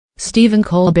Stephen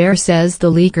Colbert says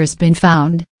the leaker's been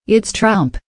found, it's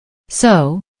Trump.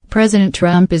 So, President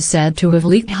Trump is said to have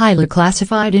leaked highly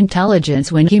classified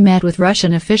intelligence when he met with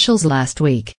Russian officials last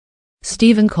week.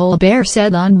 Stephen Colbert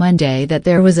said on Monday that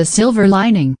there was a silver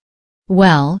lining.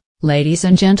 Well, ladies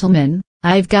and gentlemen,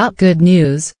 I've got good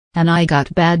news, and I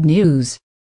got bad news.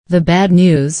 The bad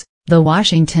news: The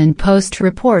Washington Post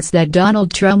reports that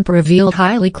Donald Trump revealed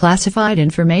highly classified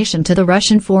information to the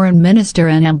Russian foreign minister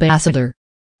and ambassador.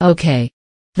 Okay.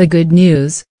 The good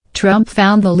news: Trump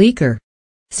found the leaker.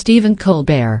 Stephen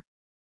Colbert.